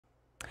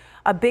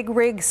A big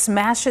rig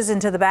smashes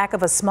into the back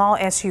of a small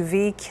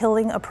SUV,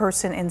 killing a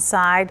person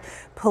inside.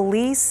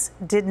 Police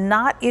did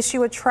not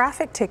issue a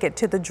traffic ticket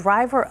to the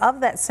driver of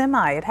that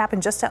semi. It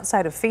happened just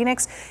outside of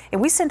Phoenix,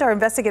 and we sent our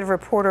investigative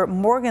reporter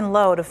Morgan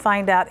Lowe to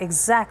find out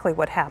exactly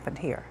what happened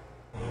here.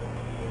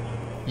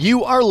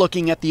 You are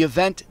looking at the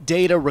event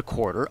data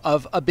recorder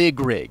of a big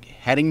rig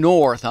heading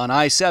north on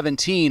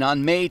I-17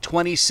 on May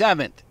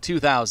 27,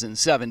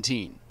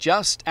 2017,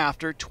 just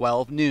after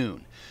 12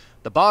 noon.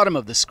 The bottom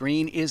of the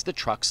screen is the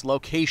truck's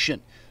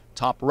location.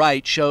 Top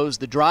right shows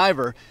the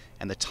driver,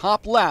 and the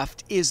top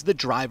left is the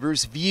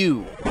driver's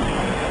view.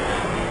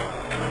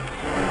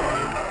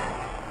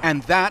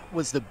 And that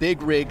was the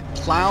big rig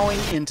plowing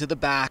into the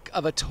back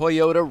of a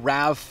Toyota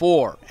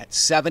RAV4 at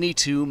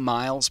 72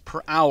 miles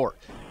per hour,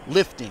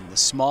 lifting the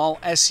small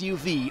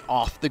SUV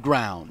off the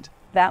ground.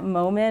 That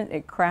moment,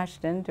 it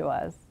crashed into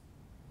us.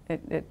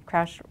 It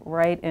crashed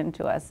right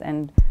into us,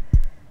 and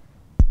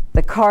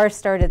the car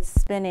started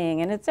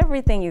spinning, and it's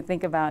everything you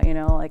think about, you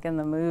know, like in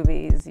the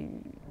movies.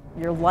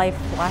 Your life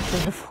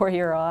flashes before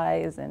your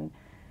eyes, and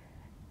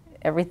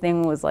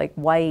everything was like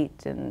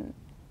white, and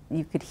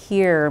you could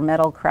hear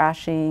metal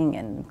crashing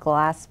and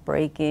glass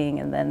breaking,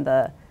 and then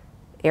the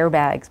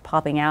airbags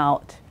popping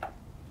out.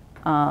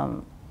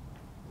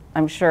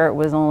 I'm sure it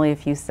was only a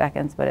few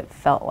seconds, but it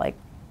felt like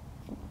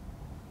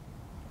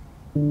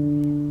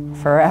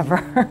forever.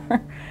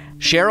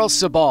 Cheryl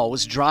Sabal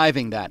was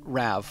driving that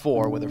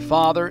RAV4 with her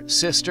father,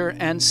 sister,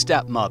 and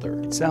stepmother.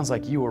 It sounds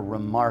like you were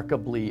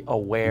remarkably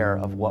aware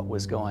of what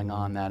was going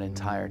on that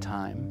entire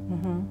time.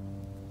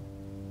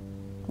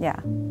 Mm-hmm. Yeah,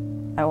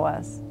 I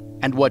was.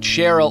 And what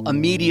Cheryl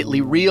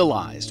immediately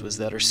realized was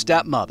that her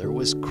stepmother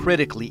was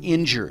critically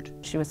injured.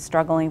 She was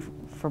struggling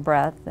for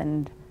breath,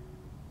 and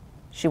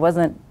she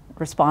wasn't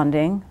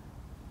responding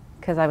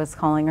because I was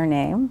calling her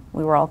name.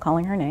 We were all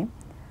calling her name.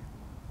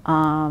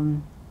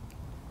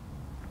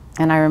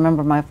 And I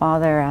remember my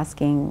father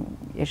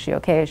asking, is she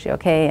okay, is she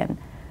okay? And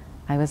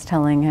I was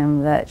telling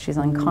him that she's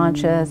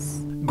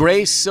unconscious.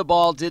 Grace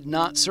Sabal did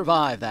not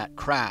survive that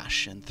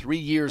crash, and 3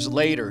 years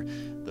later,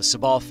 the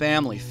Sabal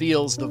family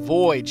feels the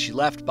void she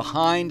left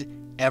behind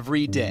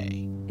every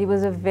day. It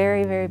was a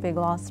very, very big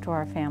loss to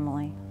our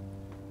family.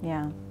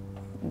 Yeah,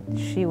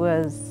 she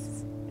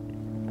was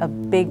a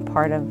big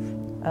part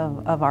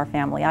of our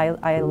family.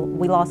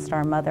 We lost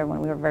our mother when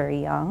we were very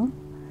young,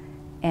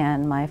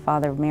 and my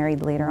father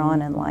married later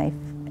on in life.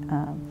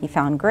 He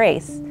found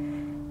Grace,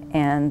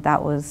 and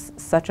that was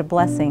such a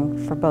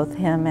blessing for both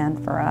him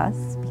and for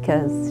us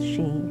because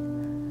she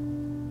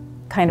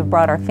kind of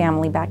brought our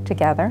family back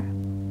together.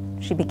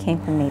 She became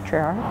the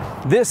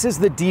matriarch. This is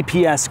the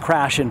DPS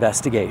crash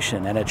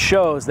investigation, and it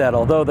shows that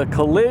although the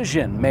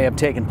collision may have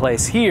taken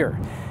place here,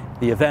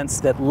 the events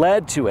that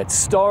led to it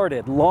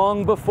started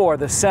long before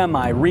the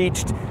semi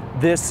reached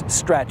this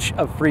stretch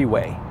of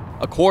freeway.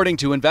 According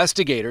to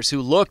investigators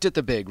who looked at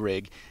the big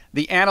rig,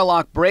 the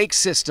anti-lock brake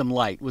system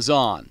light was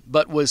on,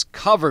 but was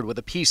covered with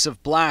a piece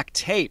of black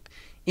tape,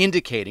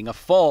 indicating a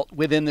fault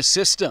within the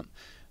system.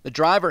 The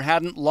driver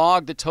hadn't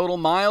logged the total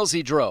miles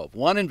he drove.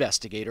 One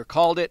investigator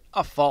called it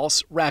a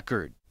false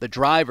record. The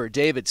driver,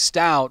 David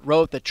Stout,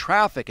 wrote that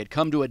traffic had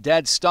come to a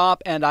dead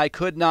stop and I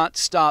could not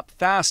stop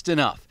fast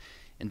enough.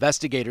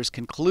 Investigators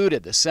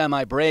concluded the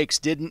semi-brakes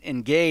didn't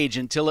engage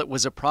until it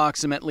was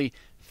approximately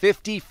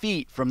 50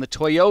 feet from the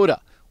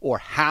Toyota, or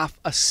half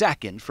a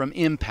second from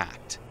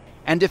impact.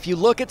 And if you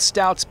look at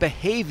Stout's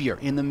behavior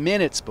in the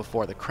minutes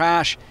before the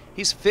crash,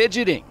 he's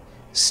fidgeting,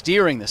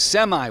 steering the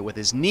semi with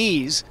his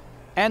knees,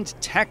 and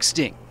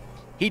texting.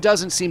 He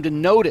doesn't seem to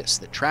notice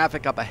that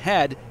traffic up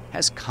ahead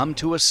has come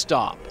to a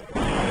stop.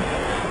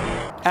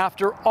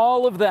 After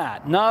all of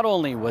that, not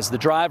only was the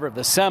driver of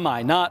the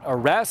semi not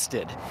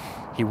arrested,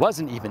 he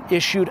wasn't even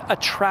issued a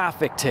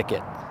traffic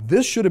ticket.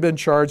 This should have been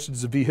charged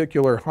as a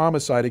vehicular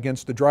homicide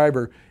against the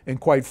driver, and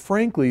quite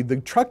frankly, the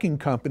trucking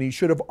company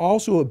should have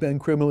also been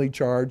criminally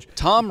charged.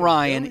 Tom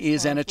Ryan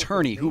is an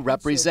attorney who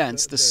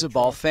represents the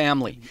Sabal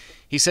family.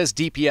 He says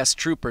DPS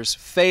troopers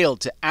failed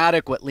to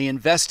adequately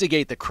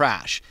investigate the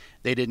crash.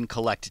 They didn't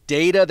collect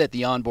data that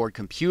the onboard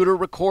computer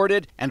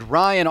recorded, and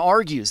Ryan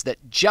argues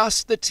that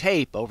just the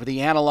tape over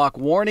the anti-lock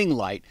warning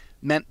light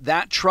meant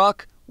that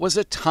truck was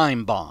a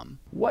time bomb.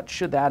 What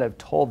should that have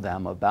told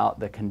them about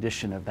the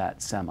condition of that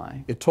semi?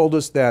 It told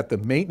us that the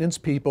maintenance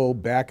people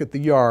back at the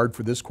yard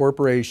for this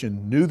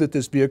corporation knew that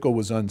this vehicle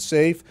was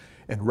unsafe,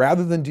 and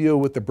rather than deal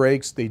with the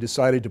brakes, they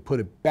decided to put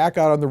it back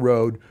out on the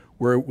road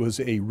where it was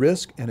a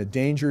risk and a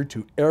danger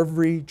to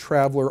every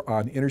traveler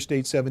on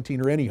Interstate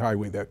 17 or any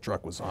highway that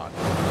truck was on.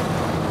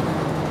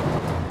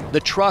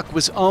 The truck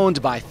was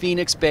owned by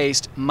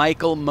Phoenix-based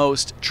Michael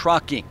Most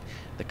Trucking.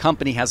 The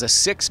company has a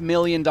 $6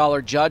 million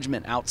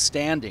judgment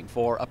outstanding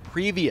for a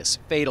previous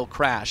fatal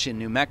crash in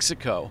New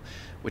Mexico,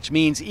 which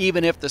means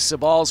even if the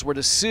Sabals were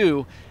to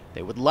sue,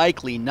 they would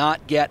likely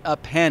not get a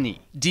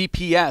penny.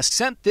 DPS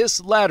sent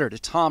this letter to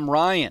Tom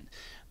Ryan.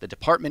 The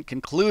department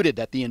concluded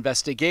that the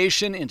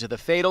investigation into the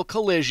fatal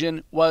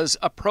collision was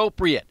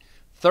appropriate,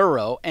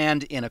 thorough,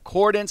 and in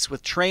accordance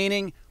with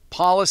training,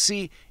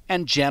 policy,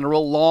 and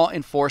general law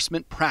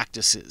enforcement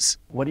practices.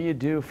 What do you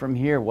do from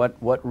here?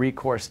 What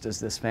recourse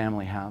does this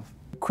family have?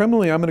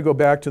 Criminally, I'm going to go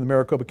back to the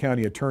Maricopa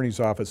County Attorney's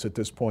Office at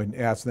this point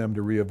and ask them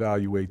to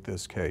reevaluate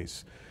this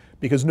case,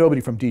 because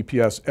nobody from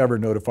DPS ever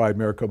notified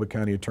Maricopa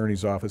County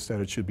Attorney's Office that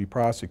it should be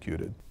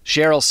prosecuted.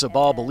 Cheryl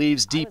Sabal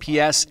believes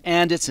DPS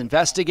and its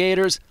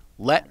investigators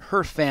let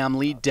her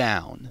family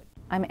down.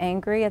 I'm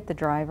angry at the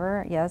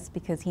driver, yes,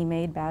 because he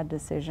made bad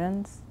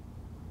decisions.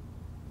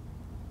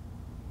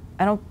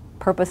 I don't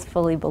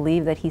purposefully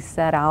believe that he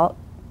set out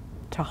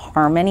to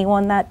harm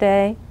anyone that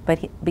day, but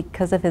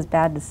because of his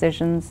bad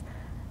decisions,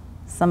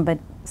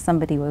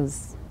 somebody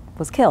was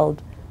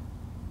killed.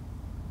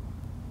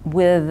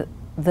 With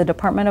the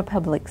Department of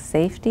Public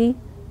Safety,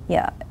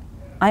 yeah,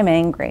 I'm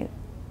angry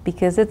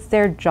because it's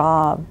their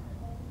job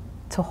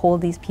to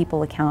hold these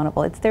people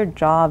accountable. It's their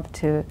job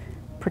to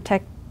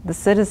protect the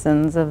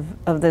citizens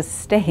of this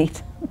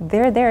state.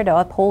 They're there to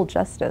uphold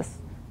justice.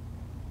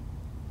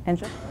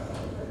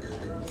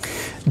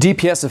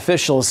 DPS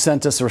officials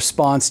sent us a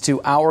response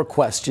to our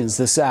questions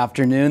this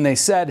afternoon. They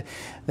said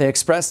they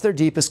expressed their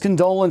deepest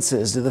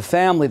condolences to the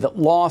family that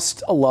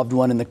lost a loved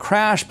one in the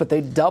crash, but they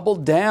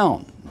doubled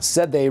down.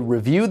 Said they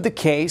reviewed the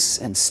case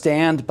and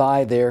stand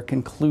by their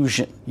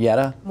conclusion.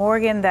 Yetta?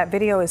 Morgan, that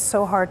video is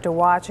so hard to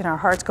watch, and our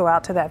hearts go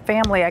out to that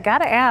family. I got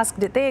to ask,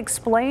 did they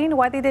explain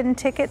why they didn't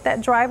ticket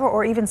that driver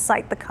or even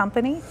cite the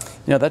company? You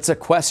know, that's a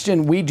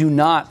question we do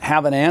not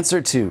have an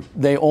answer to.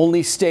 They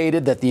only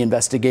stated that the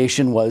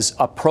investigation was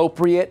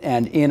appropriate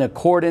and in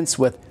accordance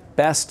with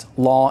best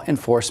law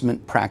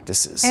enforcement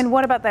practices. And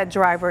what about that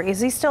driver?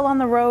 Is he still on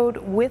the road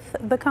with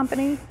the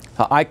company?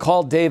 I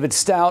called David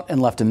Stout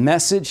and left a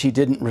message. He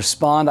didn't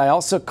respond. I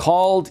also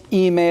called,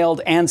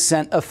 emailed, and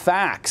sent a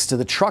fax to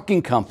the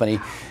trucking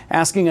company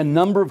asking a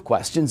number of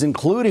questions,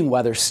 including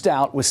whether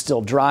Stout was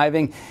still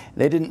driving.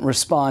 They didn't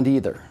respond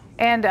either.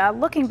 And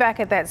looking back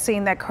at that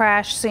scene, that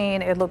crash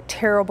scene, it looked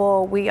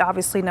terrible. We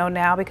obviously know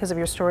now because of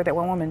your story that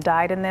one woman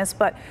died in this,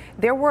 but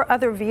there were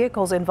other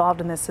vehicles involved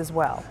in this as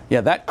well.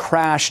 Yeah, that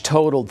crash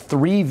totaled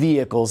 3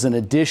 vehicles in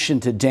addition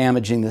to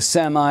damaging the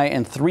semi,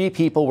 and 3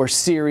 people were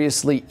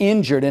seriously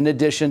injured in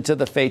addition to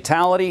the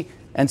fatality,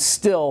 and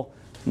still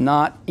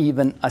not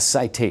even a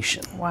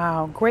citation.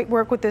 Wow, great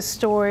work with this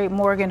story,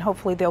 Morgan.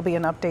 Hopefully there'll be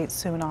an update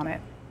soon on it.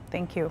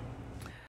 Thank you.